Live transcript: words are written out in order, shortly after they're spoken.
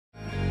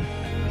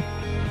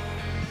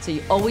So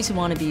you always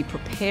want to be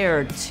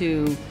prepared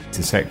to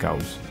set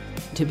goals,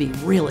 to be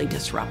really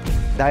disruptive.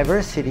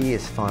 Diversity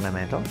is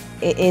fundamental.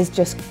 It is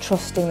just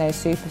trusting those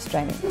super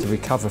strengths. to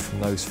recover from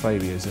those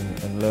failures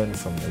and learn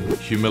from them.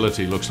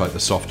 Humility looks like the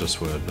softest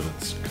word, but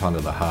it's kind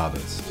of the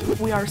hardest.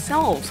 We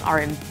ourselves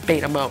are in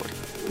beta mode.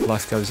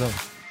 Life goes on.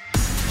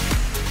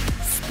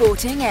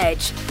 Sporting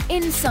Edge,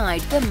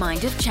 inside the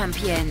mind of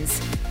champions.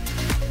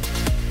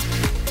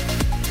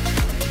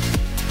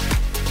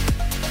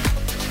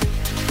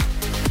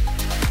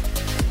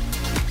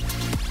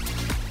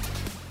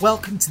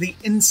 Welcome to the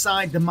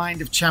Inside the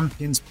Mind of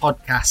Champions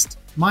podcast.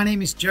 My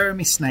name is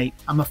Jeremy Snape.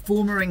 I'm a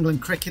former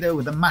England cricketer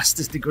with a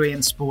master's degree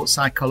in sports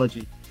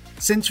psychology.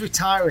 Since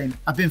retiring,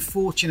 I've been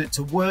fortunate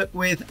to work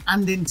with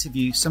and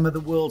interview some of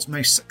the world's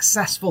most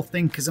successful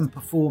thinkers and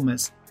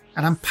performers,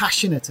 and I'm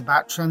passionate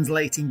about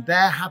translating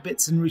their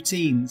habits and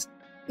routines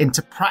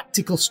into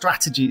practical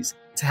strategies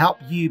to help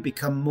you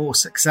become more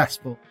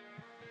successful.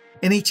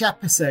 In each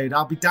episode,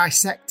 I'll be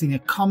dissecting a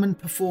common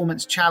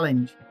performance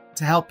challenge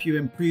to help you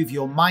improve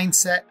your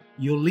mindset,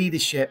 your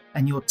leadership,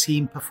 and your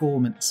team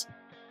performance.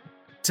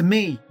 To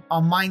me,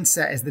 our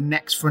mindset is the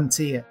next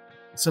frontier,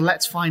 so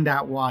let's find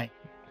out why.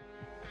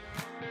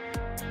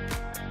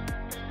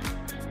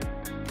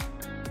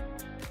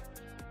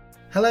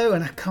 Hello,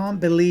 and I can't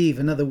believe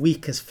another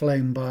week has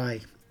flown by.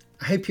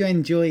 I hope you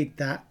enjoyed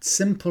that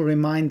simple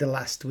reminder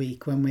last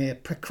week when we're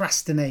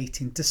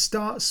procrastinating to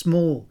start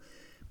small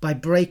by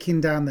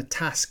breaking down the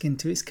task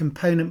into its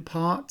component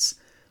parts,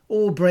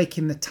 or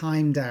breaking the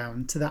time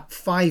down to that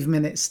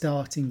 5-minute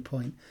starting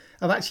point.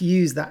 I've actually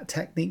used that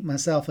technique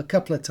myself a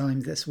couple of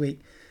times this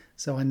week,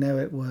 so I know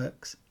it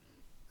works.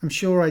 I'm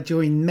sure I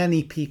join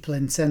many people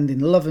in sending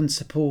love and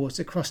support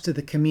across to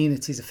the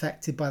communities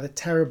affected by the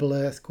terrible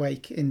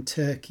earthquake in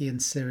Turkey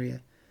and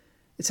Syria.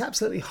 It's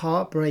absolutely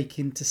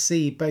heartbreaking to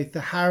see both the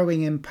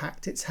harrowing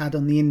impact it's had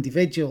on the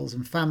individuals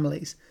and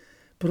families,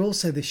 but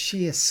also the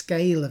sheer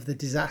scale of the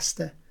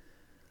disaster.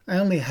 I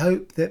only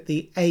hope that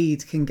the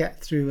aid can get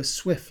through as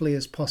swiftly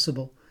as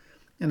possible,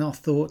 and our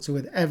thoughts are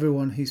with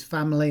everyone whose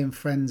family and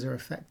friends are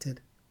affected.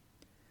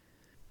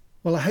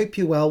 Well, I hope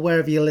you're well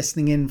wherever you're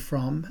listening in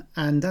from,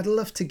 and I'd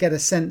love to get a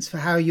sense for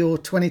how your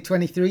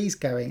 2023 is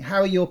going.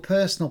 How are your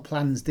personal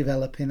plans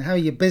developing? How are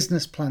your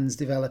business plans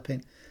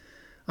developing?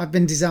 I've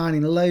been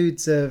designing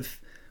loads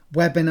of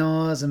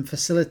webinars and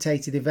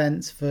facilitated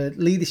events for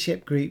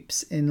leadership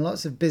groups in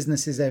lots of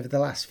businesses over the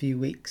last few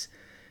weeks.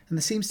 And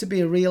there seems to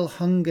be a real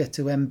hunger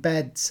to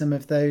embed some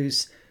of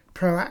those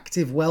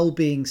proactive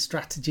well-being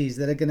strategies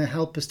that are going to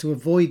help us to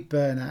avoid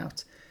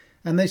burnout,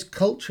 and those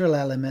cultural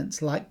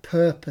elements like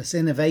purpose,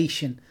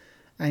 innovation,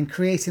 and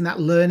creating that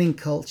learning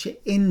culture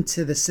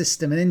into the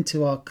system and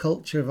into our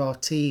culture of our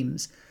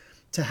teams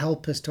to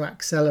help us to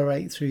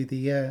accelerate through the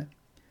year.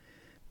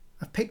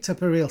 I've picked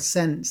up a real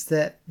sense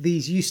that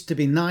these used to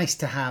be nice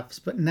to haves,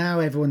 but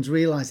now everyone's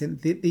realising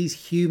that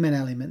these human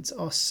elements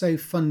are so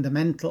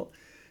fundamental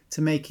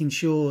to making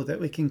sure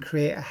that we can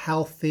create a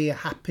healthy,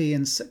 happy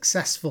and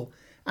successful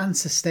and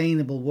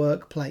sustainable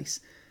workplace,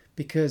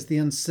 because the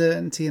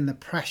uncertainty and the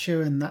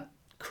pressure and that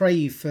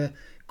crave for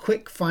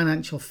quick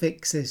financial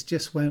fixes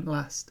just won't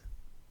last.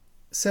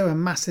 So a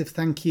massive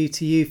thank you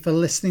to you for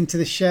listening to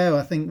the show.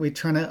 I think we're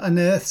trying to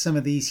unearth some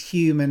of these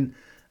human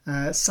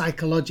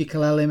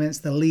psychological elements,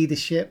 the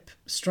leadership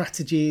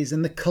strategies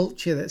and the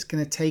culture that's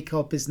going to take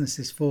our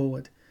businesses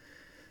forward.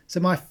 So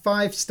my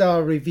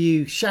 5-star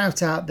review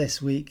shout out this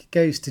week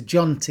goes to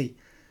Jonty,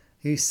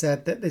 who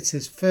said that it's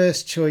his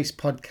first choice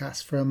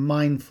podcast for a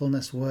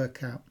mindfulness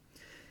workout.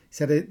 He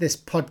said this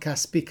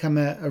podcast's become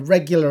a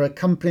regular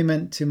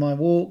accompaniment to my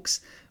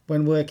walks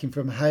when working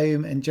from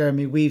home, and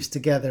Jeremy weaves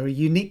together a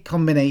unique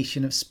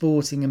combination of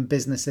sporting and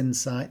business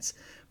insights,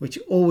 which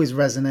always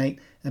resonate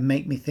and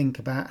make me think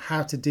about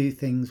how to do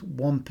things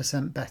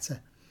 1%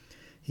 better.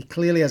 He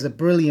clearly has a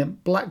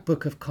brilliant black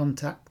book of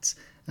contacts,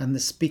 and the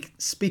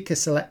speaker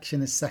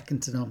selection is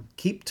second to none.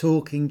 Keep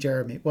talking,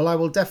 Jeremy. Well, I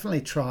will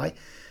definitely try.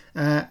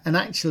 And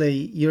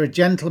actually, you're a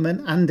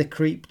gentleman and a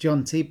creep,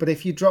 Jonty. But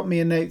if you drop me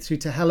a note through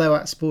to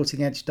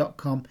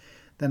hello@sportingedge.com,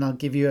 then I'll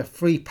give you a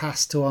free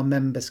pass to our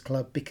members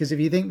club. Because if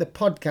you think the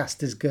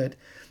podcast is good,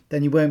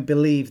 then you won't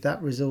believe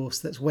that resource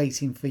that's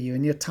waiting for you.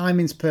 And your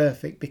timing's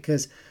perfect,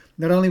 because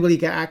not only will you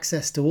get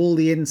access to all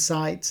the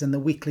insights and the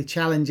weekly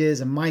challenges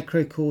and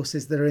micro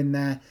courses that are in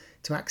there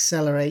to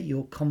accelerate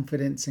your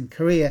confidence and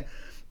career,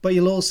 but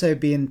you'll also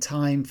be in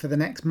time for the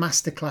next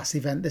masterclass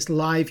event, this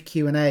live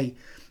Q&A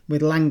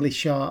with Langley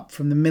Sharp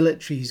from the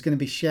military, who's going to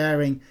be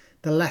sharing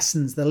the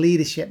lessons, the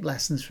leadership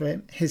lessons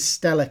from his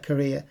stellar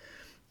career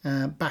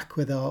back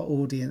with our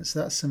audience. So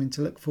that's something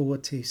to look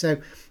forward to.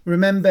 So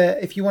remember,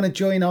 if you want to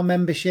join our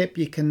membership,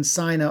 you can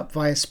sign up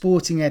via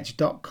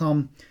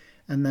sportingedge.com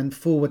and then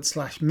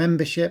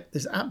 /membership.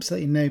 There's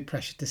absolutely no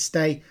pressure to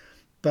stay.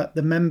 But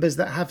the members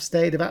that have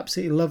stayed have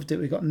absolutely loved it.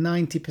 We've got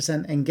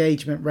 90%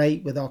 engagement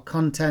rate with our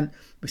content.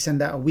 We send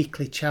out a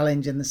weekly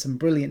challenge, and there's some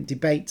brilliant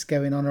debates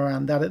going on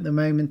around that at the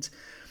moment.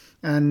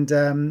 And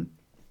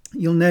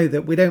you'll know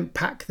that we don't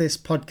pack this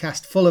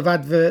podcast full of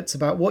adverts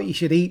about what you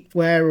should eat,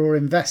 wear or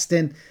invest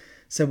in.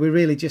 So we're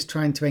really just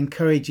trying to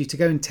encourage you to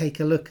go and take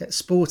a look at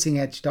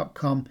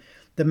sportingedge.com,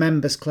 the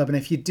members club. And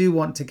if you do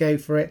want to go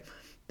for it,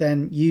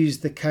 then use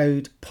the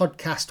code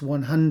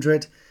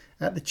podcast100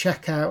 at the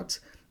checkout.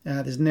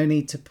 There's no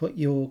need to put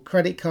your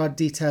credit card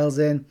details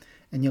in,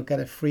 and you'll get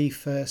a free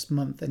first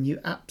month, and you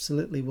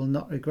absolutely will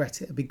not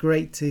regret it. It'd be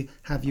great to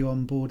have you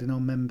on board in our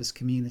members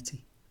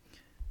community.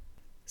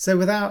 So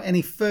without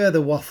any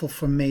further waffle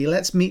from me,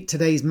 let's meet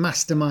today's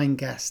mastermind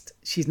guest.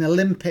 She's an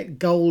Olympic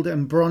gold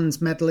and bronze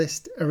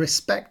medalist, a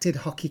respected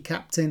hockey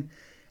captain,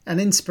 an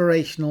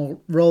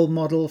inspirational role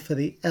model for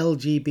the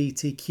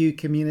LGBTQ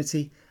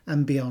community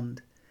and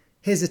beyond.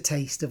 Here's a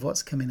taste of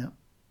what's coming up.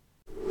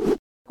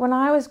 When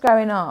I was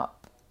growing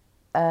up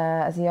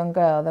as a young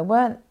girl, there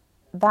weren't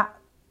that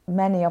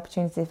many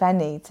opportunities, if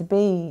any, to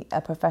be a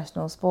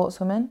professional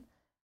sportswoman.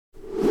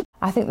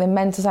 I think the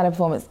mental side of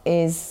performance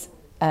is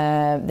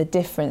the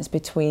difference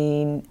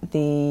between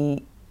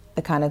the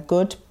kind of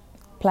good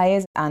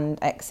players and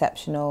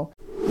exceptional.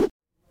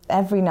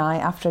 Every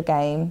night after a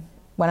game,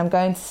 when I'm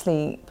going to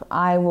sleep,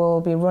 I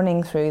will be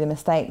running through the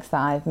mistakes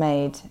that I've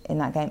made in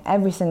that game.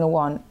 Every single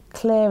one,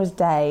 clear as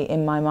day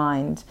in my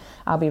mind,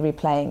 I'll be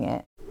replaying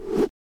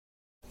it.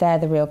 They're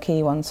the real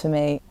key ones for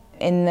me.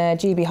 In the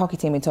GB hockey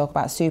team, we talk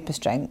about super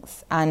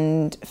strengths,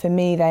 and for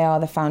me, they are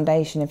the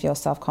foundation of your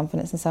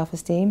self-confidence and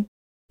self-esteem.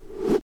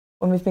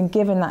 When we've been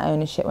given that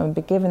ownership, when we've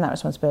been given that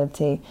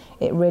responsibility,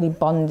 it really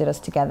bonded us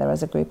together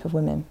as a group of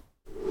women.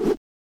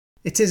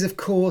 It is, of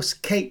course,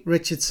 Kate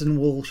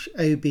Richardson-Walsh,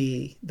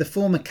 OBE, the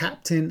former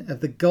captain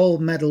of the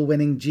gold medal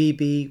winning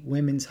GB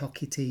women's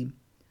hockey team.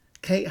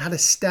 Kate had a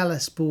stellar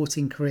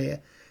sporting career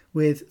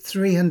with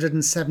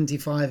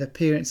 375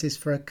 appearances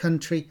for her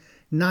country,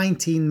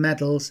 19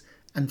 medals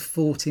and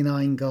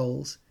 49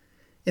 goals.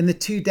 In the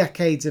 2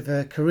 decades of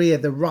her career,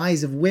 the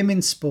rise of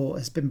women's sport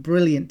has been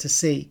brilliant to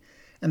see,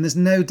 and there's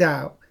no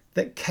doubt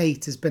that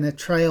Kate has been a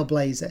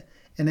trailblazer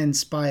and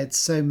inspired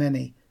so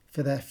many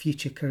for their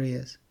future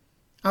careers.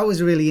 I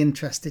was really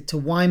interested to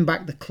wind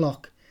back the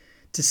clock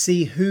to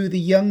see who the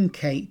young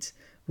Kate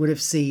would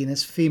have seen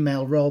as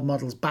female role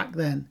models back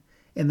then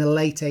in the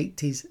late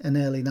 80s and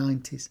early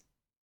 90s.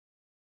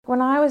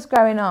 When I was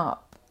growing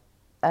up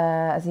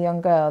as a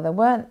young girl, there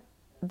weren't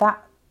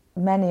that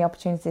many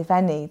opportunities, if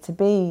any, to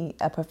be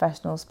a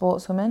professional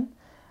sportswoman.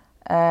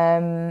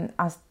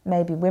 As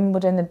maybe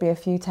Wimbledon, there'd be a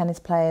few tennis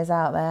players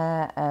out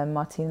there,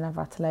 Martina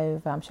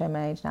Navratilova, I'm showing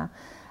my age now,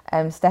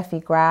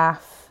 Steffi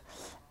Graf,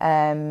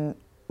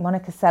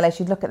 Monica Seles.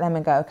 You'd look at them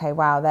and go, okay,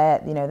 wow,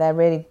 they're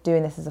really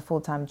doing this as a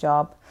full-time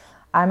job.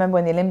 I remember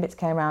when the Olympics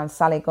came around,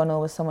 Sally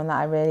Gunnell was someone that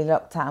I really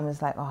looked at and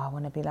was like, oh, I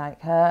want to be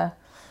like her.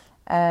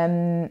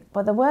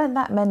 But there weren't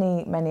that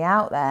many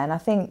out there, and I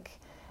think,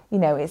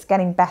 it's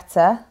getting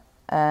better.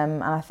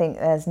 And I think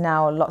there's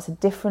now lots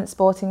of different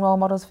sporting role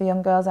models for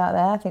young girls out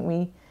there. I think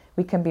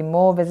we can be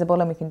more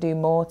visible and we can do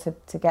more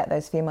to get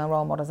those female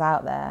role models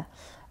out there,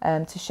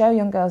 to show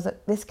young girls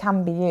that this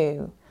can be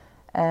you,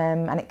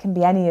 and it can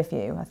be any of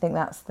you. I think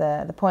that's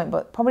the point.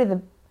 But probably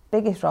the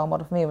biggest role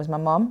model for me was my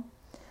mum.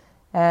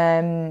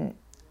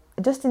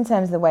 Just in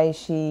terms of the way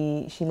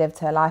she lived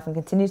her life and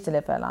continues to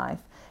live her life.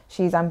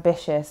 She's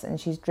ambitious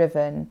and she's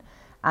driven,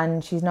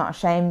 and she's not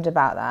ashamed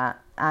about that.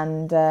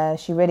 And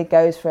she really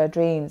goes for her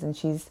dreams, and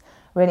she's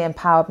really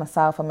empowered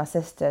myself and my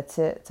sister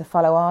to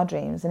follow our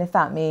dreams. And if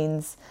that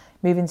means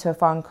moving to a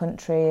foreign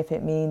country, if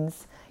it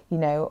means,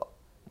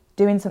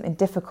 doing something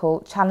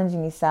difficult,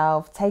 challenging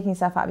yourself, taking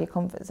yourself out of your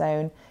comfort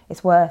zone,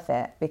 it's worth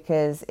it,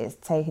 because it's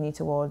taking you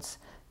towards,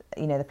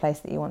 the place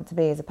that you want to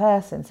be as a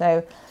person.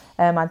 So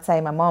I'd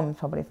say my mum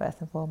probably first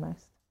and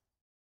foremost.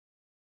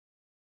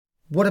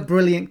 What a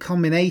brilliant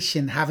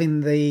combination,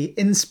 having the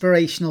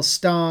inspirational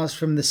stars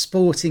from the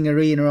sporting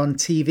arena on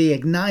TV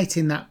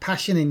igniting that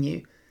passion in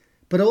you,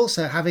 but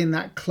also having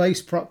that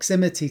close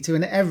proximity to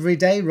an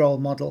everyday role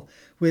model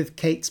with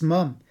Kate's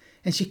mum.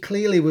 And she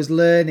clearly was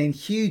learning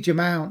huge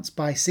amounts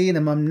by seeing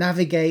her mum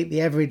navigate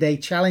the everyday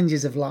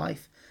challenges of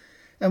life.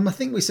 And I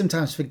think we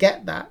sometimes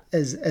forget that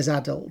as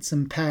adults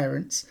and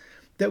parents,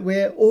 that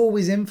we're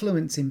always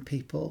influencing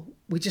people.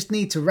 We just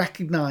need to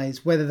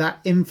recognise whether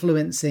that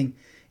influencing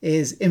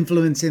is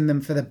influencing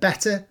them for the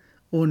better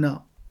or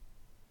not.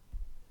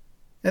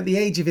 At the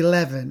age of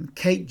 11,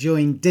 Kate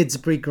joined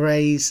Didsbury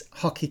Grays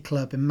Hockey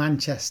Club in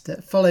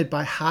Manchester, followed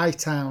by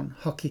Hightown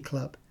Hockey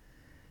Club.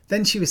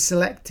 Then she was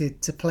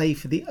selected to play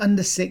for the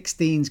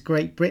under-16s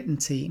Great Britain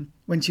team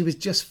when she was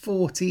just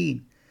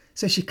 14.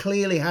 So she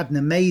clearly had an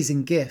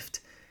amazing gift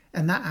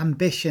and that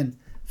ambition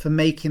for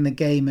making the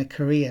game a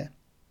career.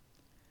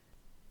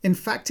 In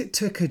fact, it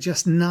took her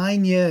just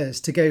 9 years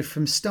to go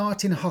from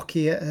starting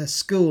hockey at her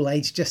school,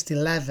 aged just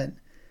 11,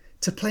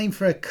 to playing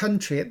for her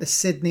country at the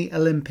Sydney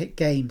Olympic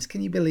Games.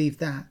 Can you believe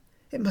that?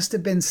 It must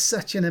have been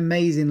such an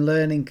amazing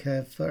learning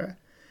curve for her.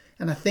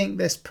 And I think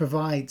this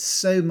provides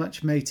so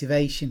much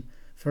motivation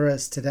for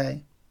us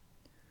today.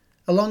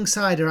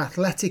 Alongside her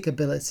athletic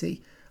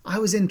ability, I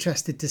was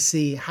interested to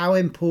see how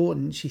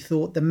important she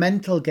thought the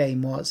mental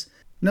game was,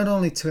 not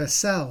only to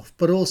herself,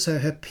 but also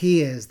her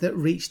peers that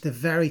reached the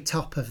very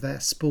top of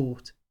their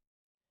sport.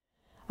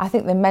 I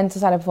think the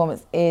mental side of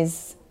performance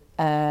is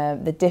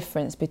the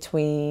difference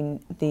between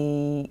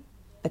the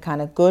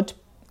kind of good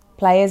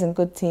players and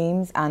good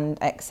teams and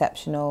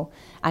exceptional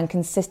and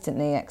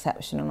consistently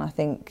exceptional. And I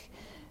think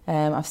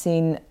I've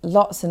seen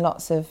lots and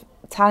lots of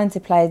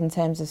talented players in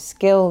terms of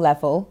skill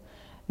level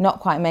not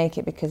quite make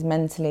it because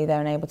mentally they're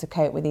unable to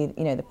cope with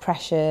the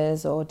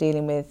pressures or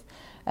dealing with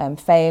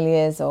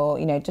failures or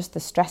just the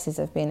stresses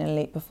of being an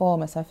elite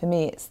performer. So for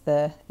me it's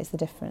the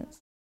difference.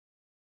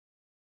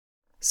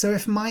 So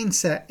if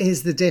mindset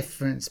is the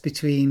difference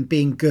between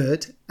being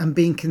good and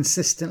being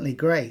consistently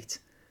great,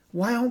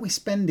 why aren't we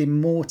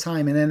spending more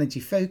time and energy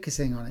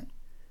focusing on it?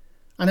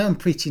 I know I'm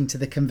preaching to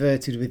the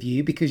converted with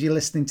you because you're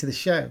listening to the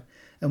show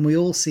and we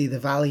all see the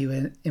value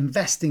in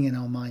investing in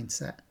our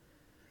mindset.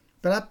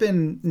 But I've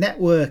been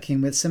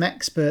networking with some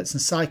experts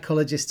and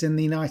psychologists in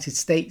the United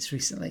States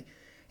recently,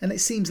 and it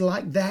seems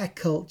like their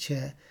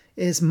culture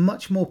is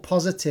much more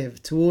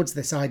positive towards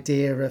this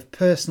idea of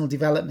personal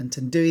development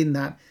and doing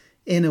that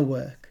inner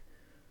work.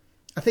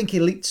 I think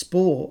elite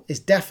sport is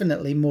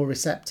definitely more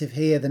receptive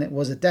here than it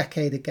was a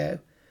decade ago,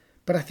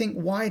 but I think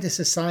wider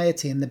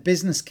society and the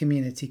business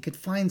community could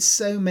find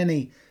so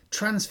many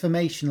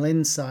transformational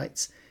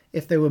insights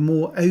if they were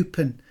more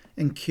open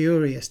and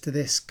curious to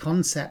this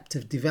concept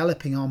of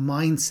developing our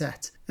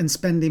mindset and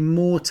spending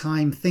more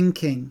time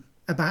thinking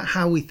about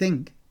how we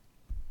think.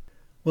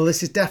 Well,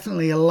 this is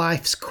definitely a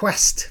life's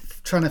quest,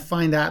 trying to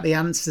find out the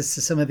answers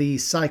to some of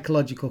these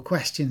psychological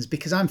questions,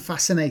 because I'm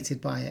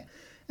fascinated by it.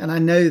 And I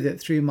know that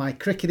through my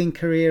cricketing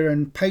career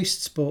and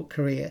post-sport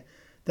career,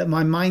 that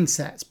my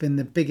mindset's been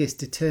the biggest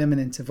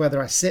determinant of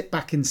whether I sit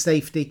back in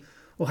safety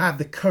or have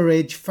the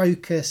courage,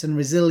 focus and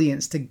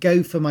resilience to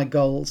go for my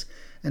goals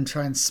and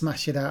try and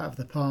smash it out of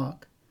the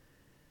park.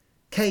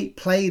 Kate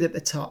played at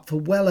the top for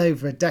well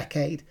over a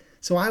decade,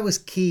 so I was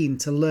keen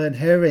to learn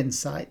her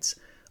insights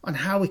on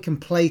how we can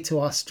play to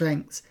our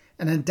strengths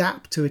and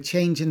adapt to a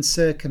change in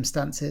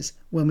circumstances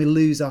when we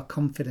lose our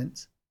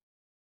confidence.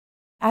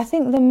 I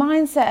think the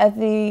mindset of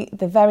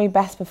the very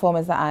best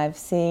performers that I've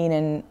seen,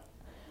 and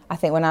I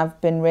think when I've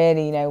been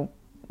really,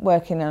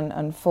 working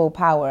on full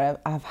power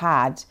I've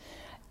had,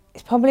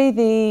 it's probably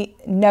the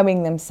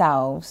knowing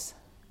themselves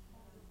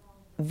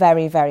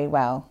very, very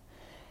well.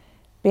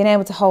 Being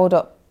able to hold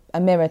up a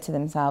mirror to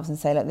themselves and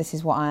say, look, this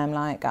is what I am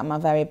like at my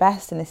very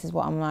best and this is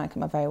what I'm like at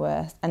my very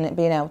worst. And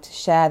being able to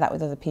share that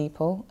with other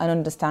people and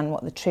understand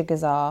what the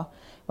triggers are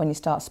when you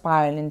start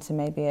spiralling into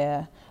maybe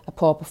a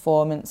poor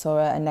performance or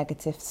a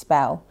negative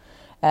spell,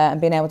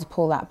 and being able to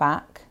pull that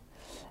back.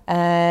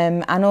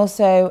 And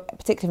also,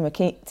 particularly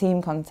from a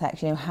team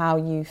context, how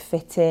you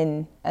fit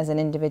in as an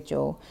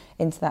individual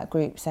into that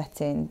group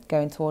setting,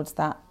 going towards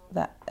that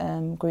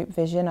group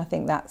vision. I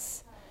think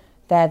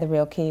they're the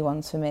real key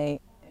ones for me.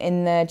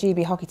 In the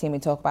GB hockey team, we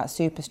talk about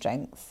super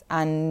strengths,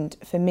 and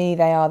for me,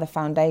 they are the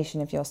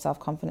foundation of your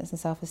self-confidence and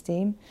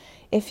self-esteem.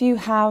 If you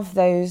have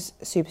those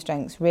super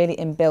strengths really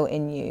inbuilt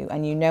in you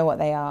and you know what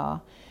they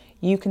are,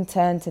 you can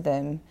turn to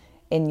them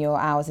in your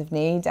hours of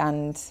need.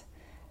 And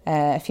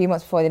a few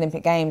months before the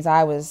Olympic Games,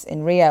 I was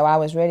in Rio, I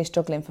was really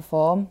struggling for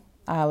form.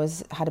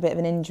 Had a bit of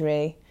an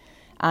injury,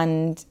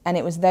 and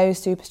it was those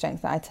super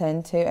strengths that I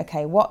turned to.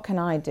 Okay, what can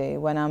I do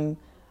when I'm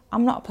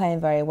not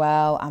playing very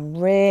well, I'm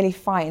really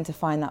fighting to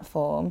find that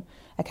form.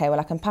 Okay, well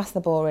I can pass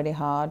the ball really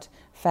hard,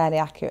 fairly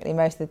accurately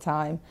most of the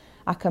time.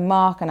 I can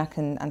mark and I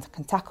can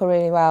tackle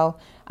really well,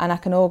 and I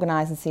can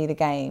organise and see the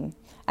game.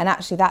 And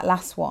actually that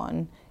last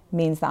one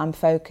means that I'm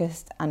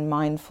focused and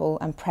mindful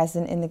and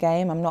present in the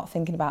game. I'm not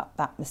thinking about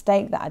that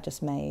mistake that I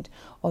just made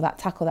or that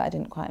tackle that I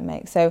didn't quite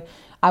make. So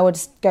I would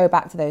just go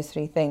back to those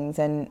three things.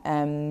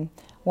 And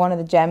one of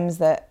the gems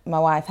that my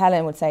wife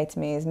Helen would say to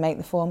me is make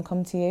the form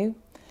come to you.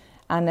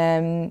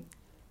 And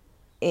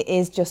it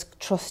is just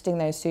trusting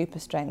those super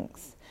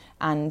strengths.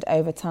 And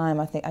over time,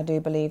 I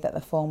do believe that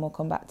the form will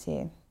come back to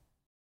you.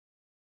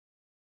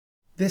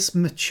 This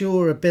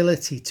mature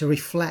ability to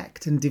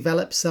reflect and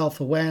develop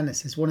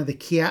self-awareness is one of the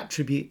key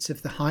attributes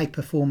of the high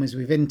performers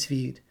we've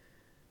interviewed.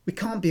 We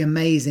can't be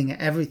amazing at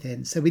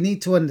everything, so we need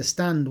to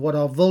understand what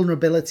our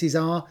vulnerabilities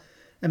are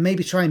and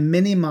maybe try and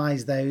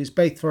minimise those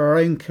both for our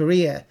own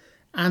career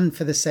and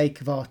for the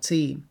sake of our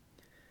team.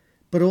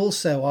 But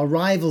also our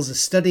rivals are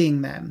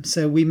studying them,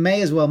 so we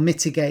may as well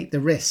mitigate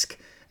the risk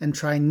and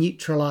try and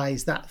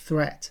neutralise that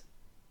threat.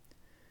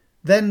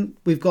 Then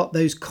we've got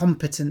those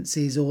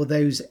competencies or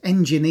those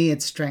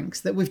engineered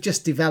strengths that we've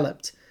just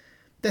developed.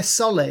 They're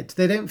solid,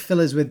 they don't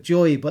fill us with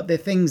joy, but they're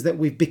things that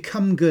we've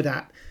become good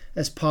at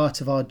as part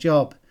of our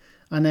job.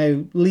 I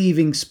know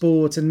leaving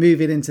sport and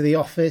moving into the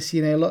office,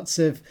 lots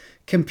of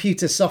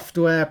computer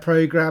software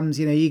programs,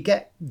 you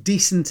get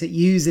decent at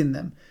using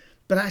them.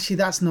 But actually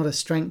that's not a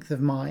strength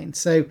of mine.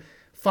 So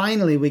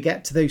finally we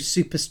get to those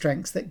super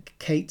strengths that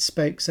Kate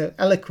spoke so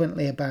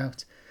eloquently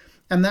about.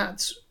 And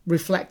that's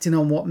reflecting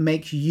on what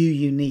makes you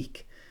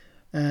unique.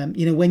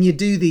 When you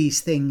do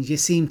these things, you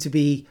seem to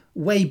be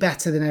way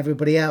better than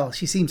everybody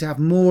else. You seem to have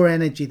more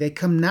energy. They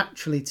come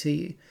naturally to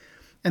you.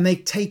 And they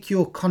take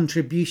your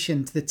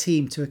contribution to the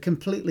team to a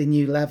completely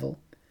new level.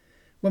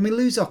 When we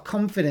lose our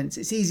confidence,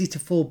 it's easy to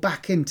fall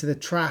back into the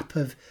trap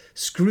of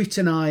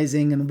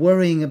scrutinising and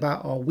worrying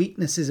about our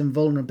weaknesses and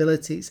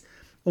vulnerabilities,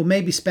 or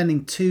maybe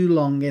spending too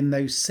long in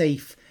those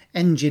safe,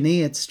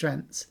 engineered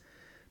strengths.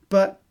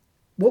 But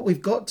what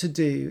we've got to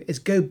do is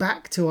go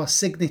back to our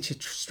signature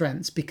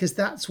strengths, because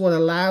that's what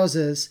allows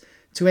us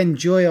to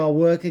enjoy our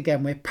work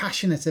again. We're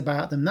passionate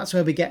about them. That's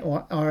where we get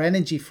our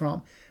energy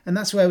from. And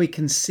that's where we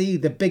can see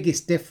the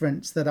biggest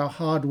difference that our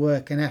hard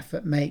work and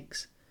effort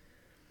makes.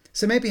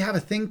 So maybe have a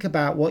think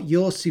about what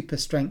your super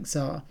strengths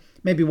are,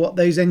 maybe what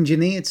those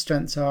engineered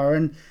strengths are,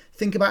 and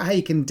think about how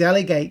you can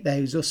delegate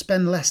those or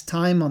spend less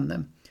time on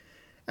them.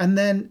 And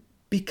then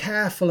be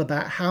careful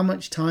about how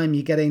much time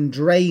you're getting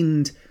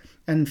drained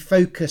and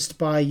focused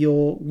by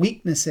your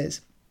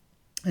weaknesses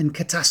and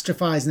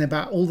catastrophizing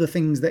about all the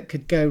things that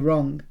could go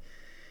wrong.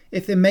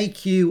 If they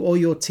make you or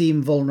your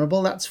team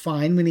vulnerable, that's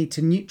fine. We need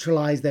to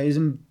neutralize those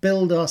and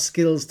build our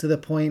skills to the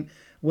point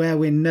where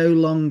we're no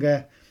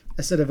longer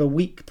a sort of a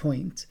weak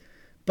point.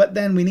 But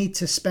then we need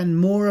to spend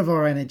more of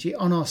our energy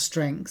on our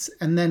strengths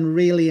and then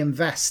really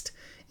invest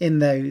in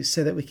those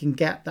so that we can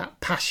get that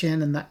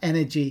passion and that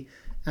energy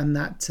and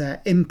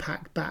that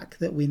impact back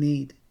that we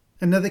need.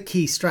 Another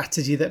key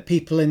strategy that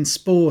people in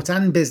sport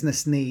and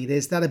business need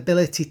is that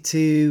ability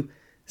to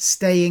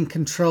stay in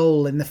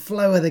control in the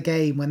flow of the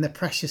game when the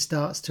pressure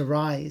starts to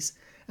rise,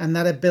 and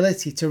that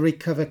ability to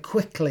recover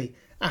quickly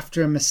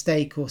after a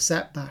mistake or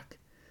setback.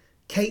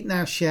 Kate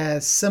now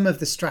shares some of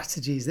the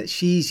strategies that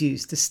she's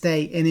used to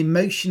stay in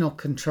emotional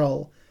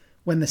control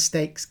when the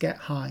stakes get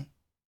high.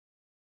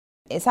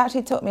 It's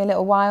actually took me a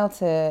little while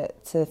to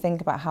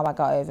think about how I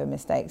got over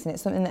mistakes, and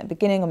it's something that at the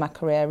beginning of my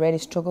career I really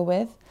struggled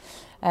with.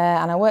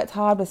 And I worked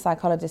hard with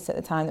psychologists at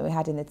the time that we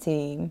had in the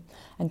team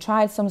and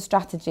tried some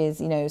strategies,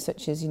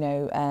 such as,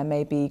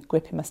 maybe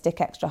gripping my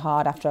stick extra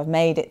hard after I've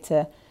made it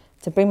to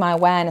bring my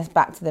awareness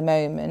back to the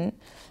moment.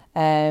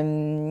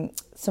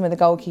 Some of the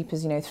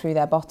goalkeepers, threw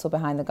their bottle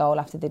behind the goal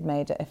after they'd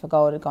made it, if a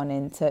goal had gone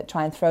in, to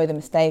try and throw the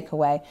mistake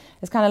away.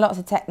 There's kind of lots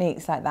of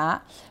techniques like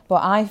that.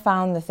 But I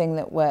found the thing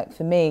that worked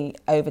for me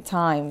over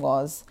time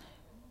was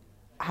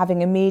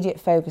having immediate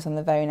focus on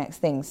the very next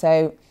thing.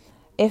 So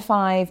if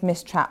I've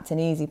mistrapped an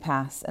easy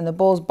pass and the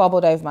ball's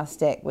bobbled over my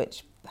stick,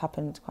 which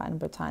happened quite a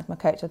number of times, my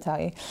coach will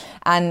tell you,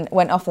 and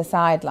went off the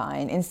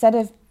sideline, instead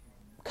of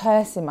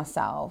cursing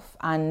myself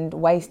and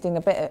wasting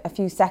a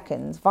few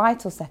seconds,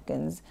 vital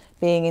seconds,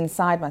 being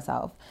inside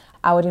myself,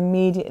 I would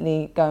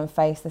immediately go and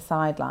face the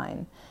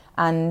sideline.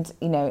 And,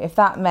 if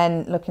that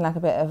meant looking like a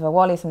bit of a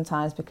wally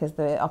sometimes because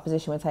the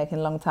opposition were taking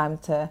a long time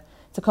to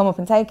come up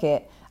and take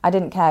it, I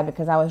didn't care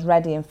because I was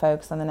ready and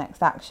focused on the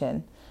next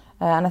action.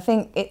 And I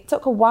think it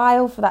took a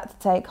while for that to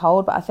take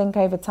hold, but I think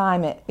over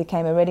time it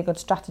became a really good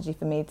strategy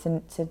for me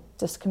to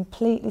just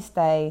completely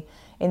stay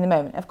in the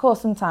moment. Of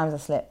course, sometimes I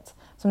slipped.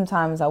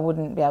 Sometimes I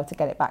wouldn't be able to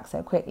get it back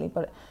so quickly,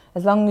 but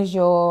as long as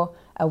you're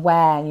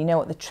aware and you know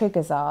what the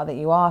triggers are that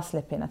you are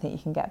slipping, I think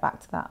you can get back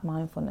to that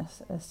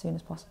mindfulness as soon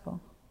as possible.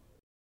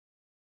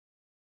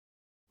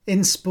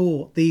 In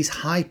sport, these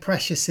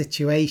high-pressure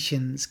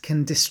situations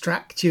can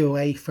distract you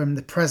away from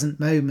the present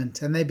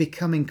moment, and they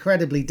become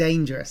incredibly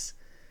dangerous.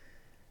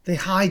 They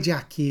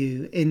hijack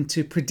you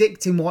into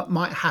predicting what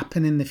might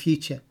happen in the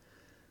future.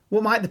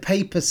 What might the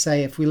papers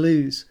say if we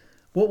lose?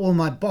 What will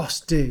my boss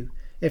do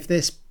if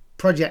this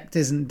project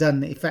isn't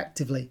done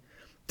effectively?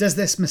 Does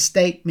this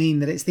mistake mean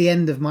that it's the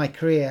end of my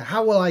career?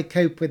 How will I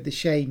cope with the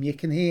shame? You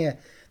can hear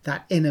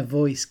that inner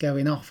voice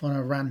going off on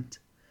a rant.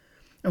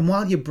 And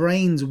while your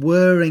brain's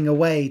whirring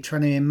away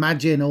trying to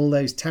imagine all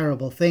those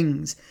terrible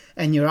things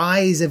and your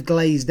eyes have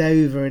glazed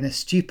over in a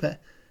stupor,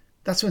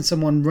 that's when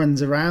someone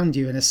runs around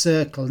you in a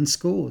circle and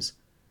scores.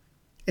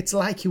 It's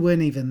like you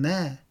weren't even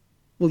there.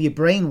 Well, your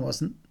brain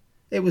wasn't.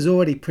 It was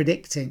already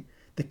predicting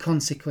the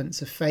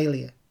consequence of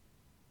failure.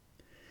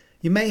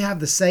 You may have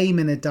the same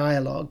inner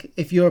dialogue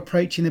if you're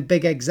approaching a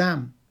big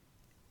exam,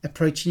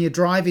 approaching your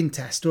driving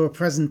test or a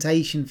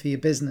presentation for your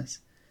business.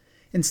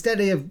 Instead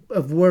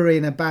of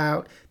worrying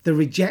about the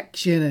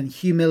rejection and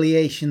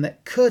humiliation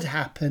that could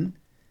happen,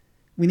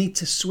 we need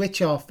to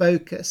switch our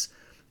focus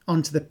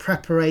onto the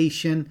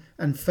preparation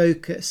and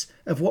focus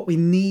of what we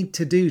need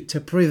to do to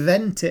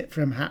prevent it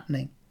from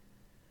happening.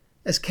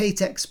 As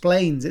Kate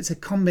explains, it's a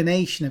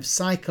combination of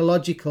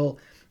psychological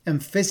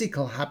and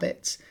physical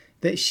habits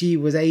that she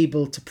was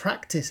able to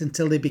practice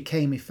until they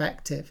became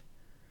effective.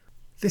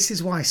 This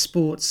is why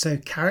sport's so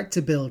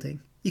character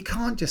building. You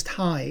can't just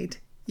hide.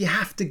 You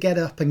have to get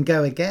up and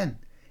go again.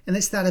 And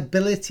it's that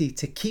ability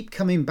to keep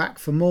coming back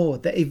for more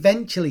that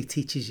eventually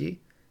teaches you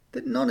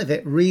that none of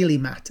it really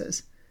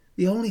matters.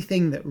 The only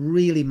thing that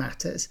really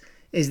matters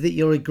is that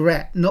you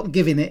regret not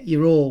giving it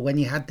your all when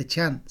you had the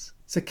chance.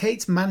 So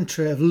Kate's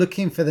mantra of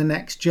looking for the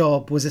next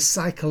job was a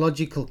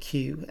psychological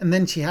cue, and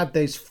then she had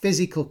those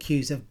physical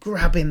cues of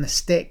grabbing the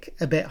stick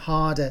a bit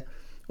harder,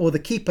 or the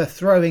keeper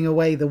throwing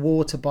away the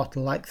water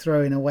bottle like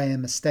throwing away a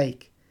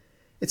mistake.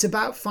 It's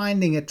about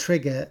finding a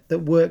trigger that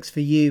works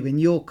for you in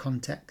your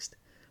context.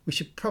 We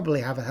should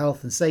probably have a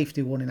health and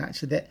safety warning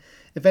actually that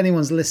if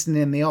anyone's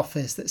listening in the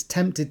office that's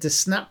tempted to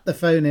snap the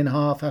phone in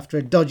half after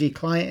a dodgy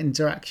client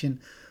interaction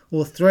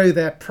or throw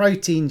their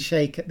protein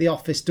shake at the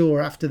office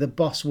door after the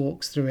boss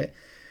walks through it,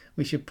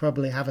 we should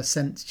probably have a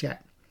sense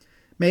check.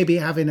 Maybe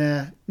having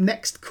a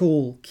next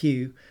call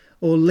queue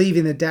or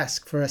leaving the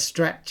desk for a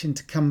stretch and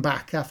to come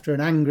back after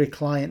an angry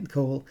client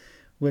call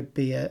would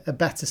be a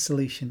better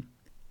solution.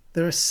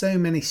 There are so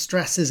many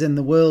stresses in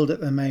the world at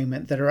the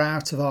moment that are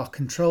out of our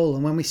control,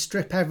 and when we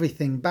strip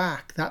everything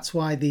back, that's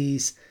why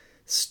these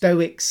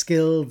stoic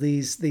skills,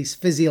 these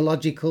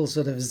physiological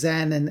sort of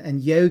Zen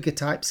and yoga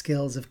type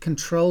skills of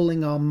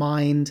controlling our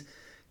mind,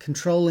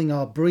 controlling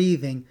our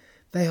breathing,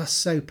 they are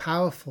so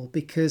powerful,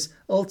 because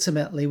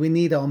ultimately we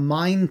need our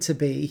mind to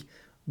be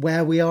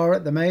where we are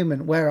at the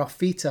moment, where our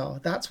feet are.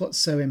 That's what's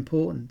so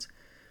important.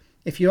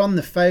 If you're on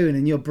the phone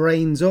and your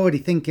brain's already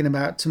thinking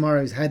about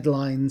tomorrow's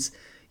headlines,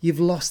 you've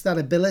lost that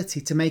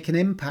ability to make an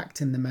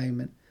impact in the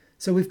moment.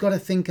 So we've got to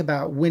think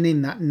about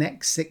winning that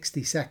next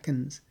 60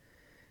 seconds.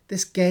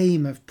 This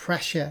game of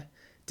pressure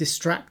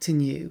distracting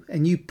you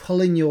and you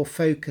pulling your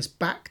focus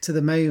back to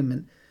the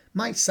moment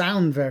might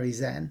sound very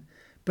Zen,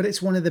 but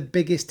it's one of the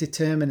biggest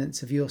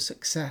determinants of your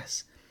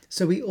success.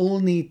 So we all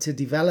need to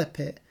develop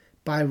it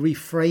by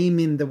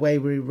reframing the way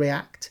we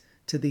react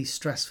to these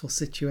stressful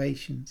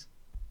situations.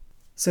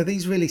 So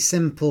these really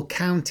simple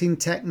counting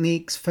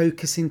techniques,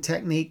 focusing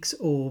techniques,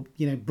 or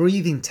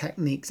breathing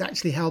techniques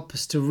actually help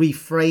us to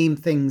reframe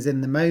things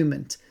in the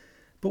moment.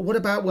 But what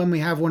about when we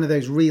have one of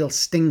those real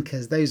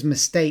stinkers, those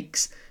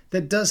mistakes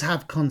that does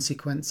have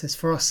consequences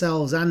for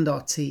ourselves and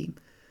our team?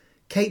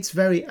 Kate's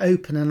very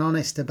open and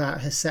honest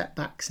about her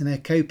setbacks and her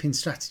coping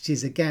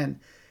strategies again,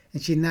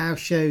 and she now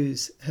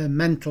shows her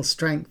mental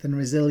strength and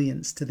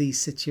resilience to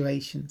these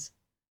situations.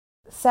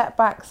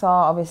 Setbacks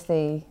are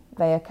obviously,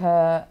 they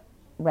occur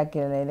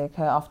regularly, they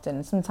occur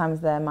often. Sometimes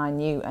they're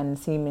minute and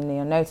seemingly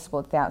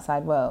unnoticeable to the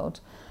outside world,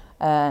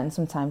 and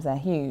sometimes they're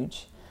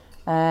huge.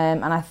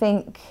 And I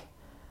think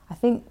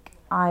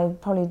I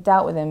probably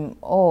dealt with them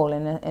all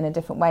in a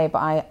different way, but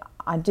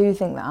I do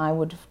think that I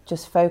would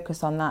just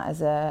focus on that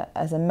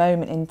as a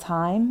moment in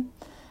time,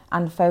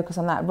 and focus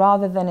on that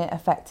rather than it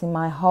affecting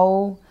my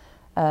whole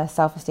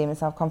self-esteem and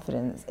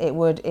self-confidence. It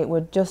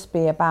would just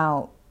be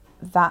about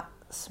that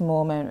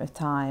small moment of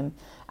time,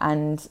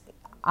 and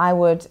I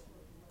would,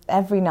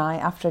 every night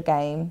after a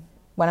game,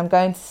 when I'm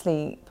going to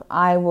sleep,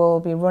 I will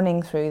be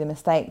running through the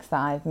mistakes that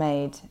I've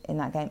made in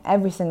that game.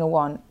 Every single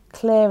one,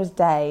 clear as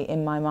day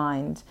in my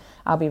mind,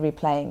 I'll be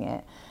replaying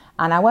it.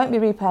 And I won't be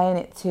replaying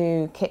it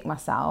to kick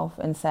myself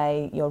and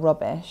say, you're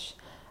rubbish.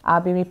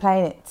 I'll be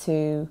replaying it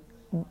to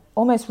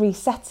almost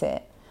reset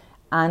it.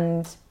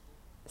 And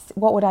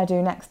what would I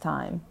do next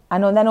time?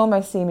 And then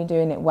almost see me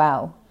doing it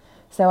well.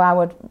 So I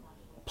would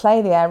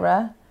play the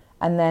error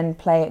and then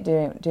play it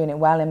doing it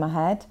well in my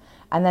head.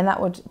 And then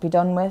that would be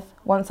done with.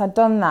 Once I'd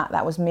done that,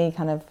 that was me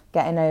kind of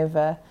getting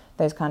over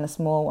those kind of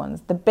small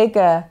ones. The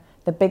bigger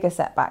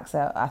setbacks,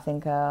 I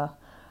think, are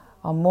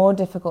more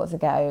difficult to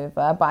get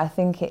over, but I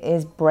think it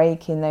is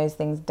breaking those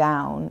things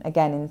down,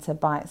 again, into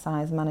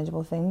bite-sized,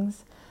 manageable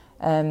things.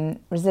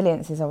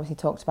 Resilience is obviously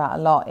talked about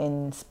a lot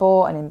in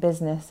sport and in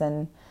business,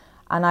 and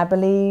I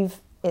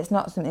believe it's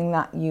not something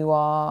that you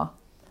are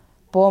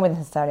born with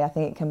necessarily. I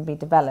think it can be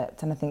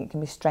developed, and I think it can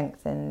be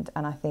strengthened,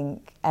 and I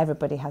think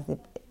everybody has the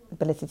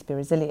ability to be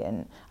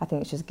resilient. I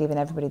think it's just giving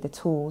everybody the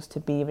tools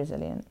to be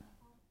resilient.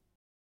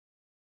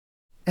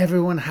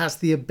 Everyone has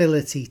the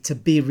ability to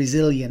be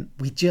resilient.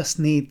 We just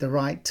need the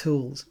right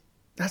tools.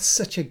 That's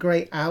such a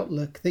great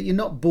outlook, that you're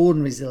not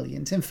born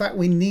resilient. In fact,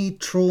 we need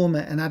trauma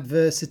and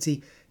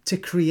adversity to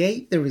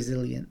create the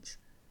resilience.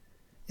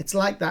 It's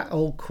like that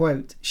old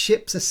quote,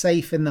 ships are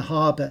safe in the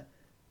harbour,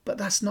 but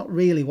that's not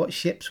really what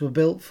ships were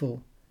built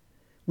for.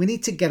 We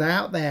need to get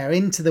out there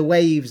into the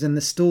waves and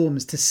the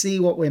storms to see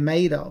what we're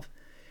made of.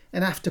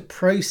 And after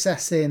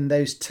processing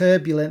those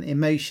turbulent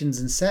emotions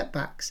and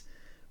setbacks,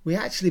 we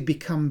actually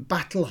become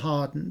battle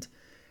hardened,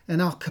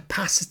 and our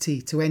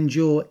capacity to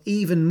endure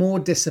even more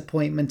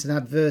disappointment and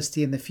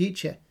adversity in the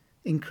future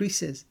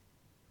increases.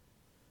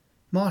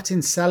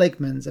 Martin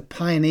Seligman's a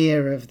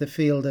pioneer of the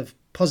field of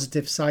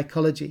positive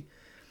psychology,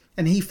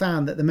 and he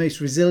found that the most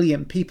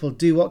resilient people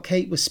do what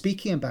Kate was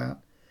speaking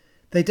about.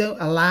 They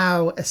don't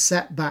allow a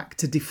setback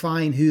to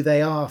define who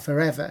they are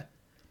forever.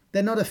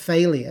 They're not a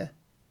failure.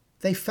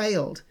 They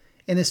failed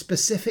in a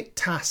specific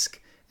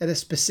task at a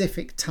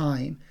specific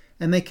time,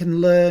 and they can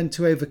learn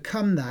to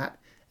overcome that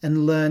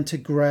and learn to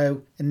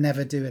grow and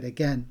never do it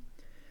again.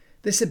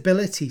 This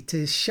ability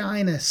to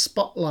shine a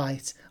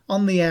spotlight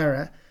on the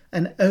error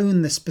and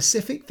own the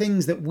specific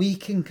things that we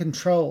can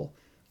control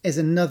is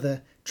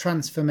another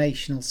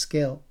transformational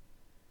skill.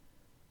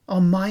 Our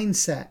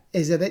mindset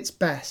is at its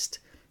best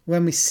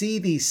when we see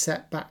these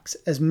setbacks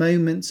as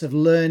moments of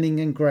learning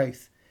and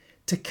growth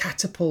to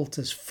catapult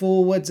us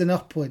forwards and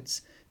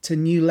upwards to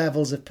new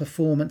levels of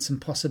performance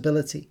and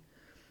possibility,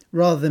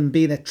 rather than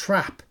being a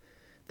trap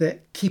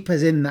that keep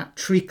us in that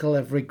treacle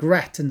of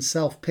regret and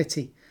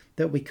self-pity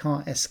that we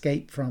can't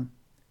escape from.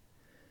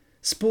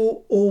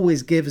 Sport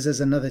always gives us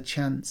another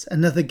chance,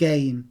 another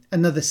game,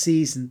 another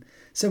season,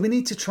 So we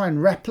need to try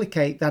and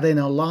replicate that in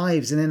our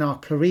lives and in our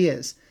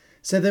careers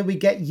so that we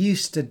get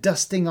used to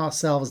dusting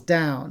ourselves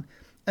down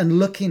and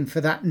looking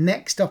for that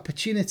next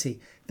opportunity,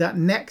 that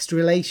next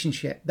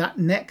relationship, that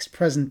next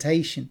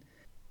presentation,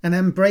 and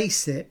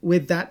embrace it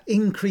with that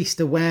increased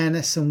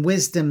awareness and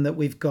wisdom that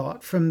we've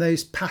got from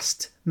those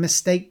past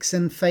mistakes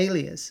and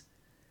failures.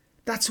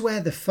 That's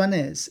where the fun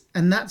is,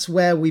 and that's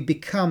where we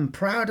become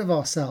proud of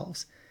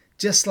ourselves,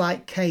 just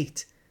like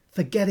Kate,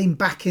 for getting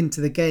back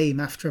into the game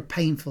after a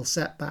painful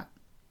setback.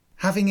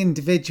 Having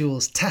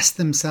individuals test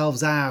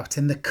themselves out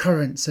in the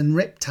currents and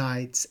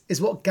riptides is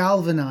what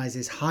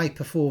galvanises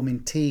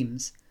high-performing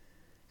teams.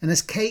 And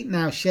as Kate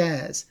now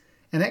shares,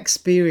 an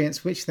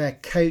experience which their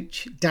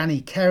coach,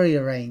 Danny Kerry,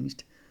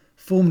 arranged,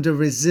 formed a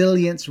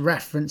resilience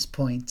reference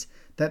point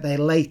that they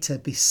later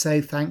be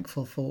so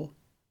thankful for.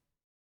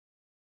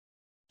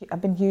 I've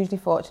been hugely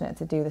fortunate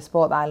to do the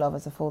sport that I love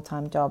as a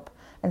full-time job.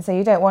 And so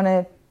you don't want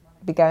to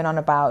be going on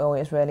about, oh,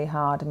 it's really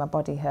hard and my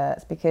body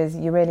hurts, because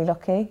you're really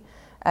lucky.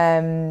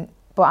 But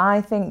I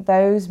think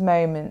those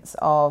moments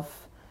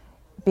of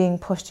being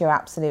pushed to your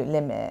absolute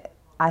limit,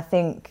 I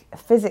think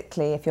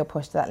physically, if you're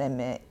pushed to that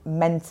limit,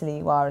 mentally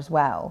you are as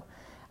well.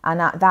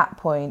 And at that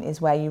point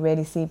is where you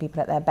really see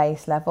people at their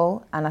base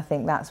level. And I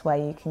think that's where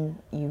you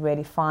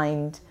really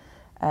find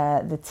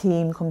the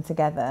team come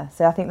together.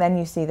 So I think then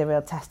you see the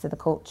real test of the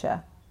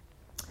culture.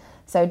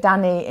 So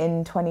Danny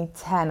in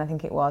 2010, I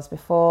think it was,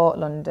 before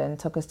London,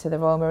 took us to the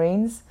Royal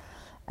Marines.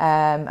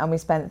 And we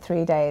spent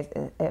 3 days,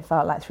 it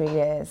felt like 3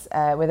 years,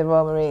 with the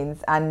Royal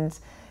Marines. And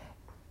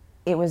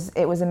it was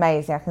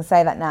amazing. I can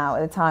say that now.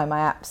 At the time,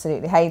 I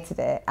absolutely hated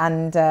it.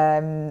 And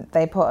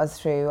they put us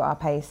through our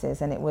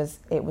paces, and it was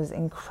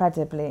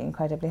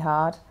incredibly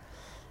hard.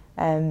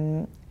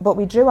 But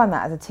we drew on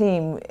that as a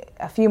team.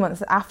 A few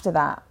months after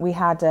that, we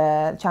had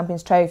a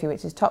Champions Trophy,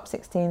 which is top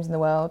 6 teams in the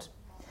world.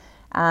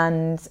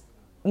 And,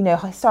 you know,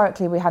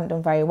 historically, we hadn't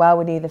done very well.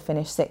 We'd either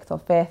finished 6th or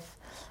 5th.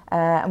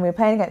 And we were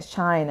playing against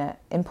China.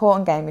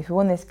 Important game. If we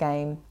won this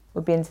game,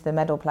 we'd be into the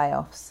medal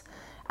playoffs.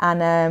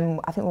 And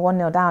I think we were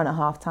 1-0 down at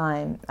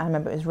half-time. I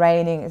remember it was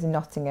raining, it was in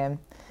Nottingham.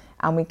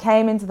 And we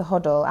came into the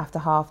huddle after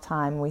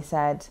half-time. We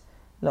said,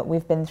 look,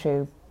 we've been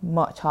through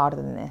much harder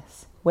than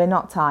this. We're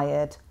not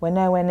tired. We're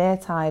nowhere near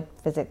tired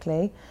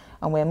physically.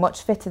 And we're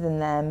much fitter than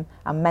them.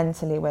 And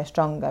mentally, we're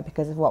stronger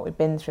because of what we've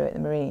been through at the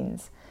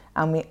Marines.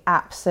 And we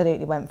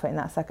absolutely went for it in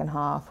that second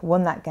half,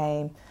 won that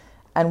game,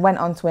 and went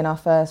on to win our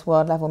first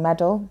world level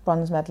medal,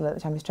 bronze medal at the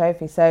Champions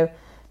Trophy. So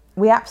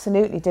we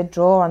absolutely did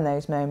draw on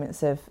those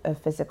moments of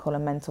physical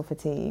and mental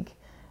fatigue.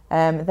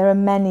 There are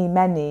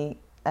many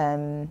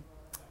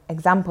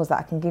examples that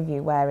I can give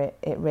you where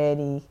it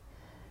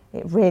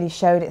really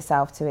showed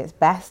itself to its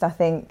best. I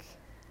think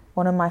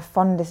one of my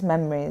fondest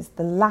memories,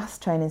 the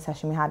last training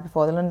session we had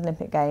before the London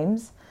Olympic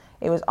Games,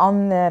 it was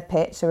on the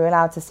pitch, so we were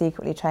allowed to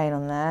secretly train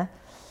on there.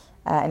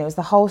 And it was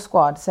the whole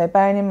squad. So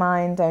bearing in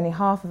mind, only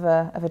half of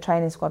a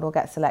training squad will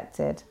get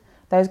selected.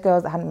 Those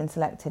girls that hadn't been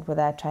selected were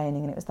there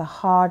training, and it was the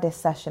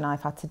hardest session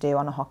I've had to do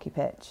on a hockey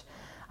pitch.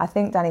 I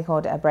think Danny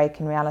called it a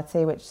break in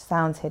reality, which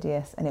sounds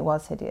hideous, and it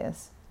was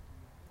hideous.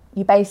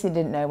 You basically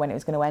didn't know when it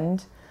was going to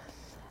end.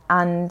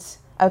 And,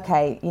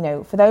 okay, you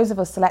know, for those of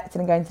us selected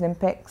and going to the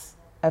Olympics,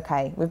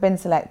 okay, we've been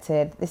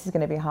selected, this is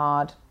going to be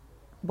hard,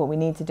 but we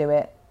need to do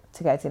it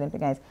to go to the Olympic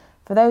Games.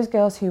 For those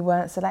girls who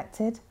weren't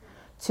selected,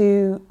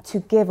 to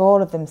give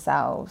all of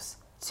themselves,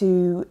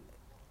 to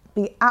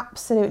be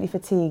absolutely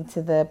fatigued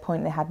to the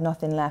point they had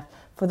nothing left,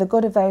 for the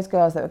good of those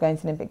girls that were going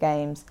to the Olympic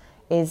Games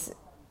is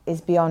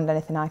beyond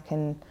anything I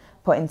can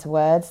put into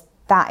words.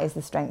 That is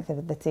the strength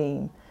of the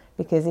team,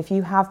 because if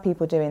you have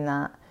people doing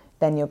that,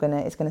 then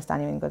it's going to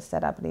stand you in good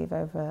stead, I believe,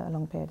 over a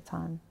long period of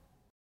time.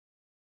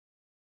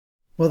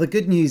 Well, the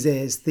good news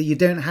is that you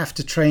don't have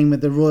to train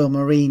with the Royal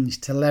Marines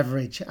to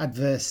leverage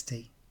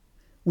adversity.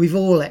 We've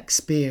all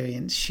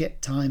experienced shit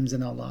times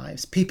in our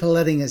lives. People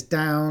letting us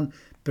down,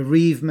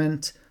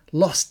 bereavement,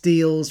 lost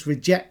deals,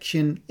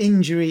 rejection,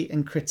 injury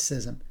and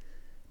criticism.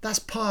 That's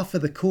par for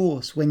the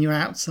course when you're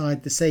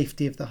outside the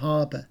safety of the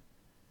harbour.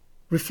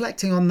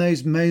 Reflecting on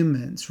those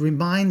moments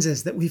reminds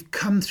us that we've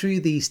come through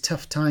these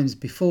tough times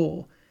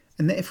before,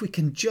 and that if we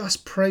can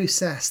just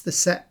process the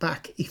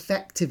setback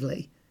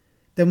effectively,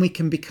 then we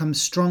can become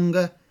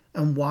stronger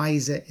and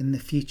wiser in the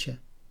future.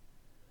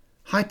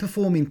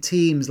 High-performing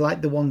teams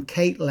like the one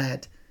Kate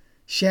led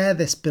share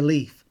this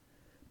belief,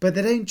 but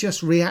they don't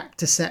just react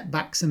to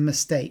setbacks and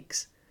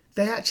mistakes,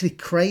 they actually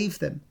crave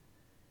them.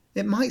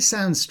 It might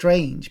sound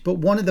strange, but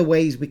one of the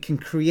ways we can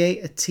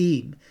create a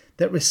team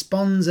that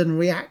responds and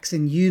reacts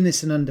in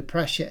unison under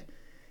pressure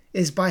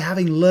is by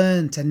having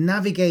learned to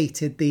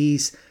navigate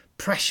these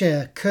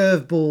pressure,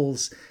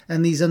 curveballs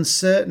and these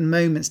uncertain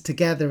moments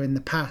together in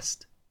the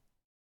past.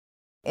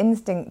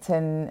 Instinct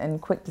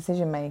and quick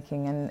decision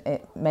making and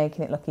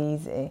making it look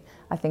easy,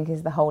 I think,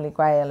 is the holy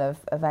grail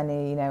of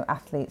any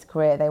athlete's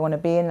career. They want to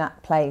be in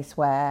that place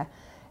where,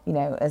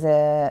 as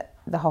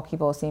the hockey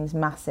ball seems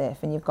massive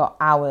and you've got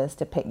hours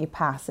to pick your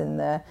pass and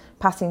the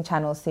passing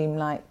channels seem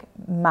like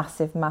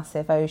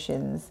massive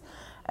oceans.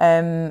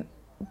 But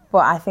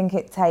I think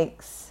it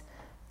takes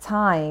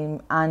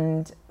time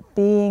and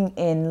being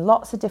in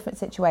lots of different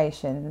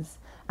situations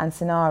and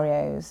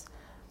scenarios,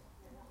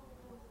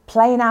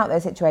 playing out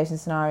those situation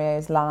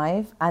scenarios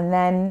live and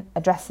then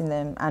addressing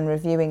them and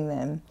reviewing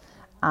them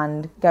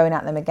and going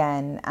at them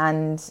again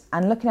and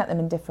looking at them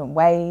in different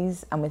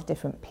ways and with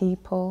different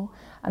people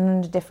and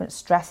under different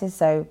stresses.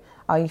 So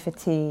are you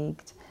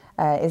fatigued?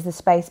 Is the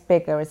space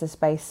bigger? Is the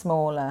space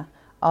smaller?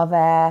 Are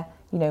there,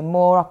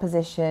 more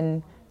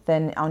opposition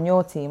than on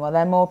your team? Are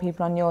there more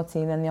people on your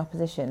team than the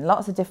opposition?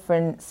 Lots of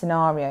different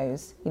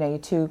scenarios. You're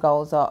 2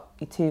 goals up,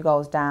 you're 2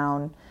 goals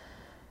down.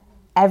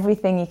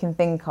 Everything you can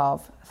think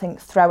of,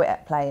 throw it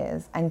at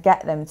players and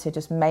get them to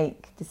just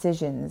make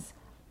decisions.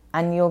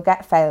 And you'll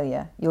get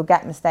failure, you'll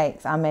get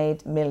mistakes. I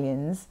made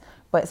millions,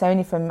 but it's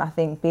only from, I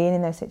think, being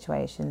in those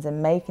situations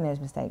and making those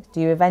mistakes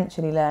do you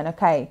eventually learn,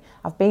 okay,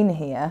 I've been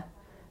here,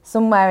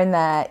 somewhere in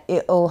there,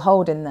 it'll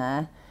hold in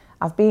there.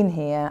 I've been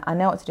here, I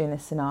know what to do in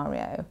this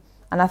scenario.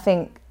 And I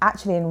think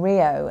actually in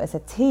Rio as a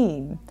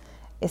team,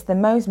 it's the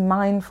most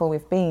mindful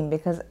we've been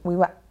because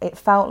it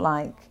felt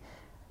like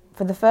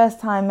for the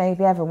first time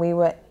maybe ever, we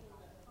were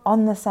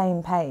on the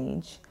same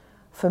page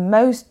for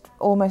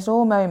almost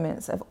all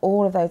moments of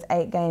all of those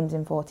 8 games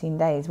in 14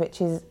 days,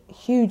 which is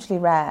hugely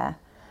rare.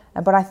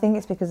 But I think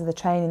it's because of the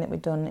training that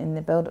we've done in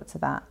the build-up to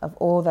that, of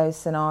all those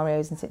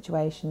scenarios and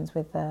situations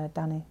with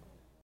Danny.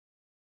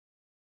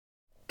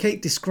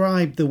 Kate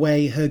described the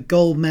way her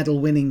gold medal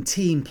winning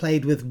team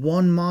played with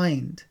one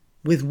mind,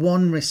 with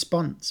one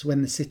response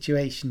when the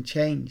situation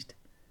changed.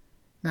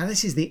 Now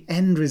this is the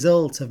end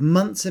result of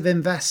months of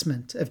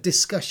investment, of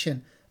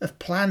discussion, of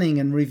planning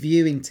and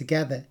reviewing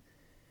together.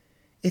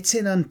 It's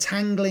in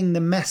untangling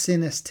the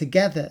messiness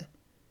together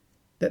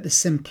that the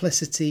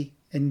simplicity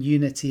and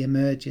unity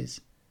emerges.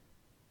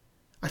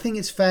 I think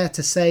it's fair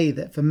to say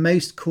that for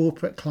most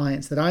corporate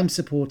clients that I'm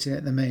supporting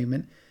at the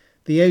moment,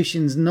 the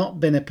ocean's not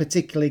been a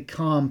particularly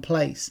calm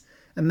place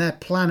and their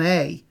plan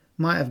A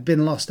might have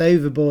been lost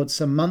overboard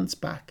some months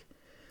back.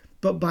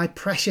 But by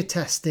pressure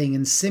testing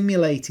and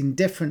simulating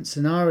different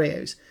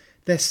scenarios,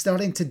 they're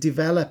starting to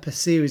develop a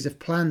series of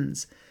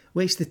plans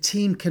which the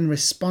team can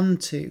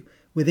respond to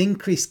with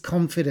increased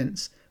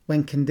confidence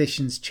when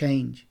conditions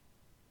change.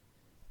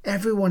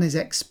 Everyone is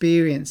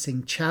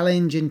experiencing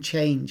challenge and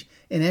change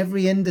in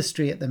every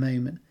industry at the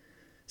moment,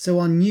 so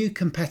our new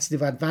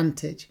competitive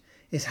advantage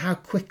is how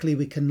quickly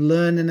we can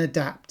learn and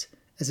adapt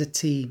as a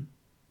team.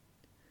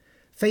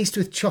 Faced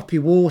with choppy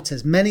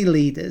waters, many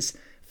leaders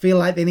feel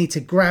like they need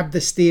to grab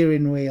the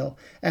steering wheel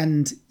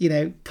and,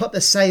 put the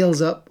sails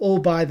up all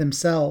by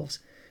themselves.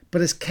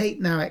 But as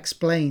Kate now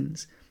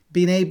explains,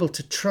 being able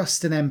to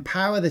trust and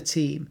empower the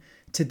team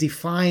to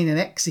define and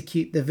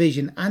execute the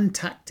vision and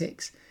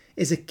tactics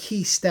is a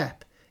key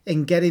step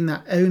in getting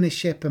that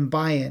ownership and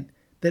buy-in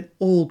that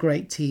all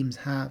great teams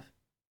have.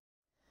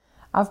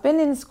 I've been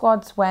in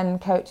squads when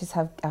coaches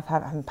have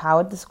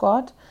empowered the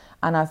squad,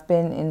 and I've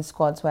been in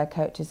squads where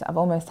coaches have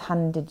almost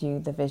handed you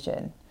the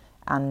vision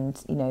and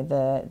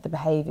the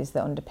behaviours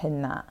that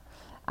underpin that.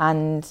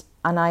 And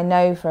I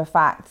know for a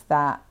fact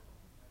that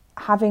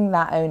having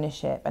that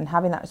ownership and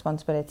having that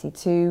responsibility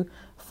to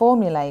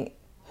formulate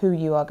who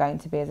you are going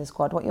to be as a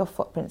squad, what your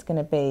footprint's going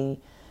to be,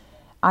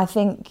 I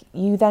think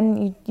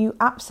you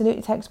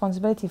absolutely take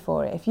responsibility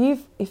for it.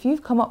 If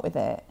you've come up with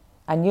it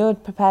and you're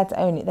prepared to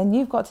own it, then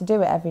you've got to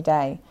do it every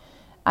day.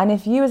 And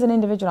if you as an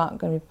individual aren't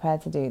going to be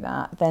prepared to do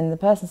that, then the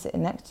person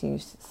sitting next to you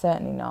is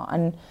certainly not.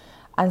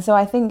 And so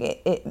I think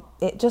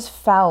it just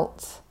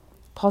felt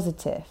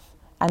positive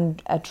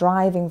and a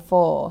driving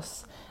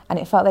force, and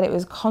it felt that it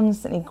was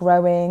constantly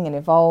growing and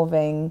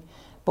evolving,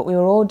 but we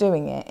were all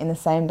doing it in the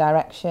same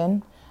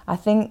direction. I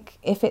think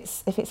if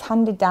it's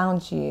handed down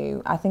to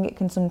you, I think it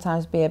can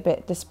sometimes be a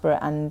bit disparate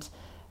and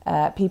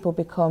people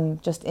become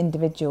just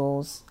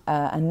individuals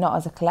and not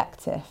as a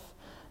collective.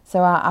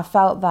 So I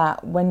felt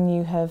that when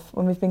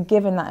we've been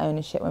given that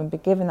ownership, when we've been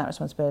given that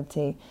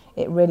responsibility,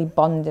 it really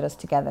bonded us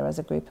together as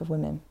a group of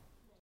women.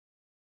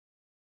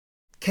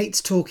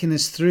 Kate's talking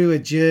us through a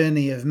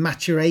journey of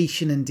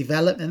maturation and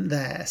development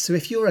there. So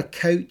if you're a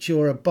coach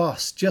or a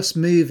boss just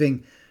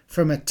moving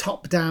from a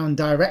top-down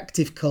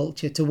directive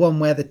culture to one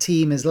where the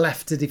team is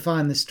left to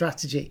define the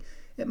strategy,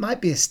 it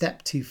might be a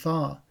step too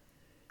far.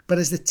 But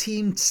as the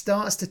team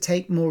starts to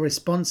take more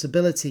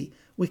responsibility,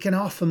 we can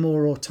offer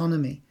more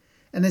autonomy.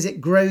 And as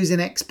it grows in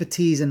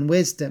expertise and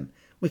wisdom,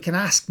 we can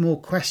ask more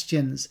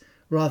questions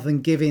rather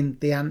than giving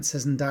the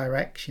answers and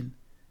direction.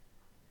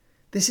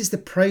 This is the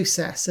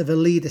process of a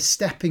leader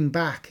stepping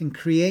back and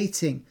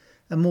creating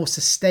a more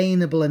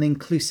sustainable and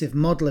inclusive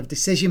model of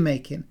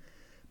decision-making,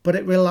 but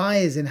it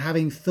relies in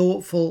having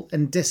thoughtful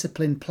and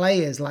disciplined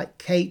players like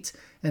Kate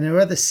and her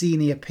other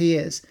senior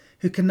peers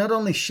who can not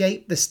only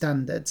shape the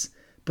standards,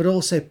 but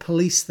also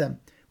police them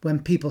when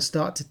people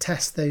start to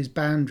test those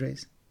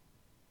boundaries.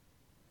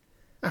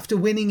 After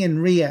winning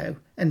in Rio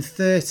and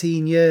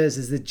 13 years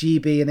as the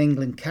GB and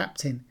England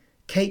captain,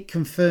 Kate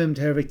confirmed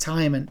her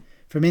retirement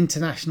from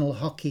international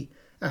hockey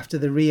after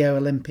the Rio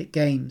Olympic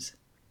Games.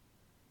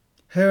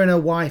 Her and her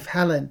wife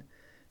Helen,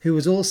 who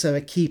was also a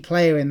key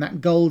player in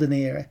that golden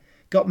era,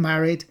 got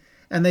married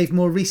and they've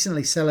more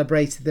recently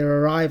celebrated the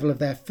arrival of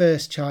their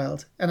first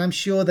child, and I'm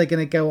sure they're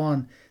going to go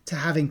on to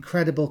have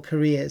incredible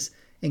careers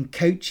in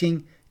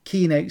coaching,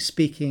 keynote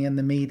speaking and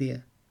the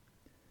media.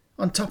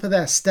 On top of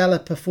their stellar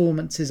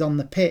performances on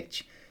the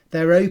pitch,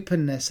 their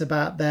openness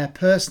about their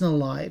personal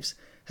lives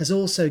has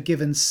also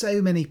given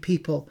so many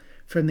people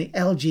from the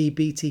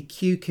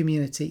LGBTQ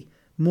community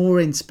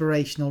more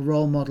inspirational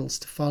role models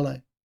to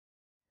follow.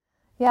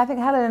 Yeah, I think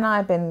Helen and I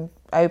have been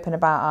open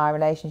about our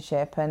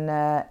relationship,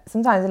 and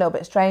sometimes a little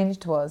bit strange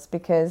to us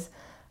because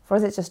for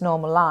us it's just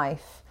normal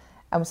life,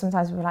 and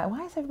sometimes we're like,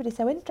 why is everybody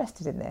so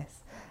interested in this?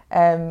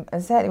 And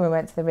certainly when we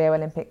went to the Rio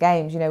Olympic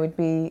Games, we'd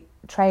be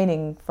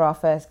training for our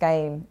first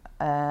game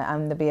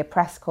and there'd be a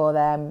press corps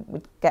there and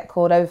we'd get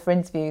called over for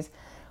interviews.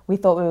 We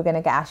thought we were going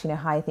to get asked,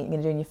 how you think you're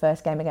going to do in your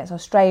first game against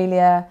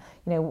Australia?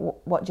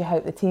 What do you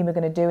hope the team are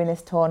going to do in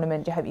this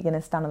tournament? Do you hope you're going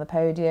to stand on the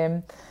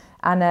podium?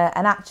 And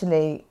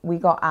actually, we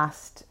got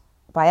asked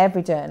by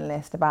every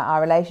journalist about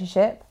our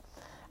relationship,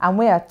 and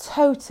we are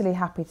totally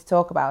happy to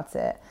talk about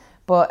it.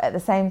 But at the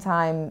same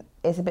time,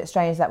 it's a bit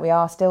strange that we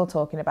are still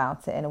talking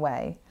about it in a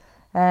way.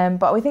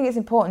 But we think it's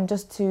important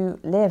just to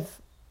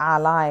live our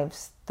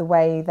lives the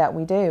way that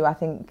we do. I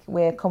think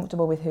we're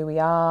comfortable with who we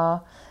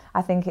are.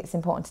 I think it's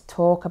important to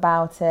talk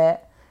about it.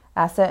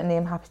 I certainly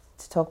am happy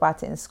to talk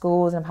about it in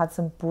schools, and I've had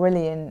some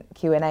brilliant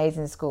Q&As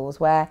in schools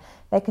where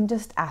they can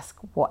just ask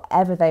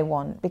whatever they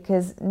want,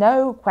 because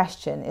no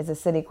question is a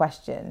silly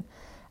question.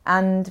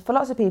 And for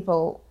lots of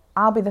people,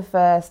 I'll be the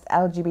first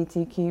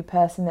LGBTQ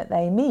person that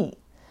they meet.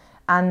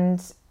 And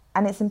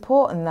it's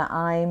important that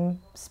I'm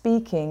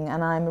speaking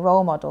and I'm a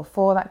role model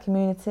for that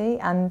community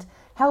and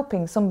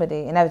helping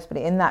somebody,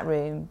 inevitably, in that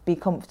room be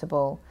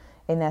comfortable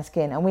in their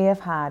skin. And we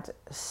have had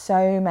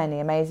so many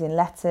amazing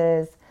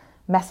letters,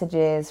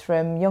 messages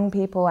from young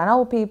people and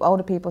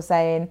older people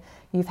saying,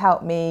 you've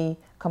helped me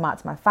come out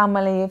to my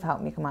family, you've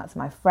helped me come out to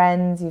my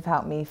friends, you've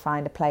helped me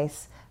find a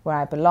place where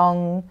I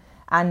belong.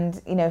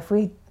 And, if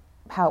we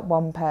help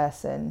one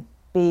person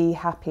be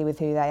happy with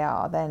who they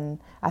are, then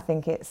I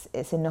think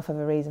it's enough of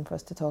a reason for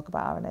us to talk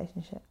about our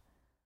relationship.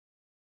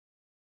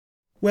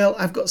 Well,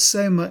 I've got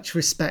so much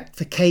respect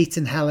for Kate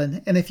and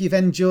Helen, and if you've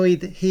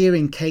enjoyed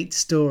hearing Kate's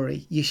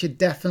story, you should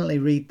definitely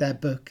read their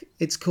book.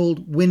 It's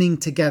called Winning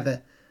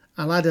Together.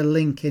 I'll add a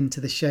link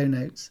into the show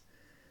notes.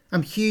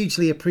 I'm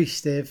hugely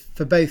appreciative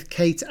for both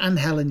Kate and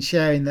Helen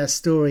sharing their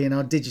story in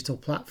our digital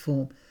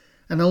platform,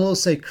 and I'll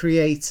also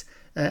create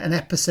an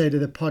episode of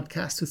the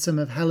podcast with some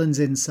of Helen's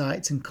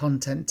insights and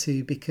content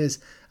too, because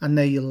I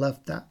know you'll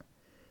love that.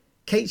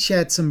 Kate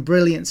shared some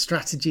brilliant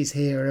strategies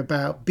here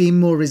about being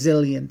more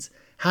resilient,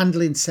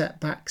 handling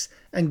setbacks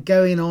and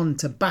going on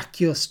to back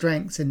your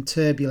strengths in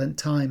turbulent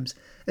times,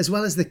 as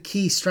well as the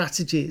key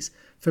strategies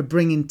for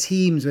bringing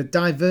teams with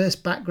diverse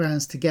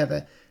backgrounds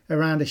together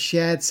around a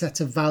shared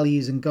set of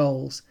values and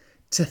goals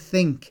to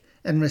think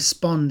and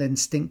respond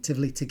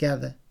instinctively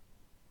together.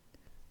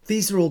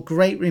 These are all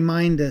great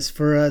reminders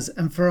for us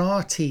and for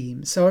our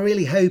team, so I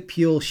really hope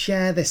you'll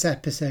share this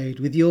episode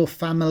with your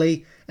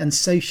family and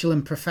social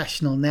and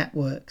professional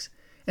networks.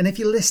 And if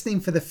you're listening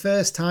for the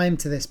first time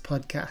to this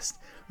podcast,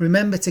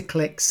 remember to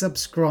click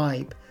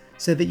subscribe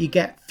so that you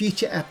get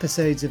future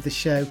episodes of the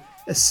show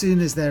as soon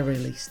as they're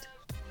released.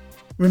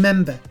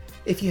 Remember,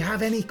 if you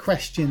have any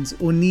questions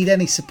or need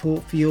any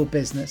support for your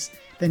business,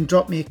 then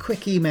drop me a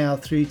quick email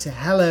through to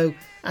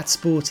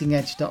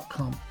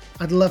hello@sportingedge.com.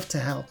 I'd love to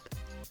help.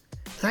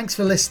 Thanks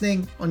for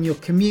listening on your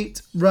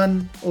commute,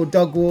 run or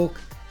dog walk,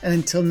 and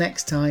until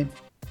next time,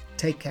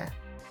 take care.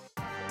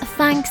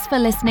 Thanks for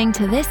listening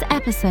to this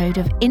episode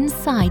of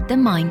Inside the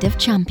Mind of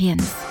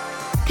Champions.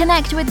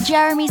 Connect with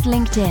Jeremy's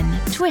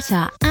LinkedIn,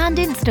 Twitter and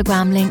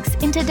Instagram links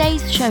in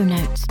today's show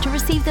notes to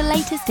receive the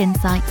latest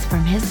insights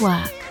from his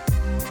work.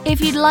 If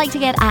you'd like to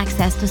get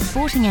access to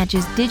Sporting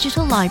Edge's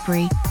digital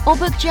library or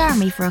book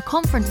Jeremy for a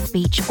conference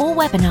speech or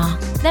webinar,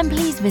 then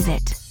please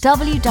visit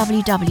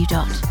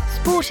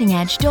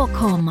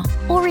www.sportingedge.com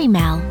or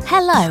email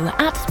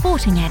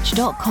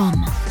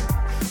hello@sportingedge.com.